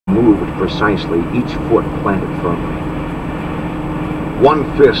precisely, each foot planted firmly. One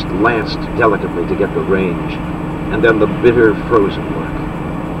fist lanced delicately to get the range, and then the bitter, frozen work.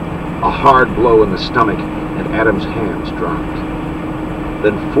 A hard blow in the stomach, and Adam's hands dropped.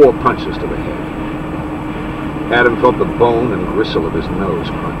 Then 4 punches to the head. Adam felt the bone and gristle of his nose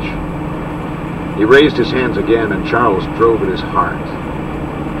crunch. He raised his hands again, and Charles drove at his heart.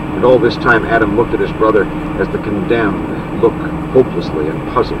 And all this time, Adam looked at his brother as the condemned look hopelessly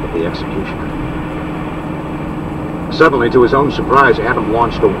and puzzled at the executioner. Suddenly, to his own surprise, Adam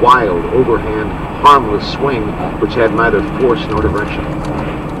launched a wild, overhand, harmless swing which had neither force nor direction.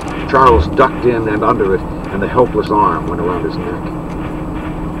 Charles ducked in and under it, and the helpless arm went around his neck.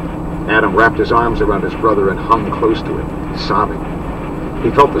 Adam wrapped his arms around his brother and hung close to him, sobbing.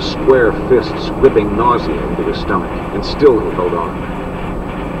 He felt the square fists whipping nausea into his stomach, and still he held on.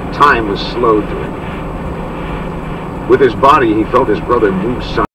 Time was slowed to him. With his body, he felt his brother move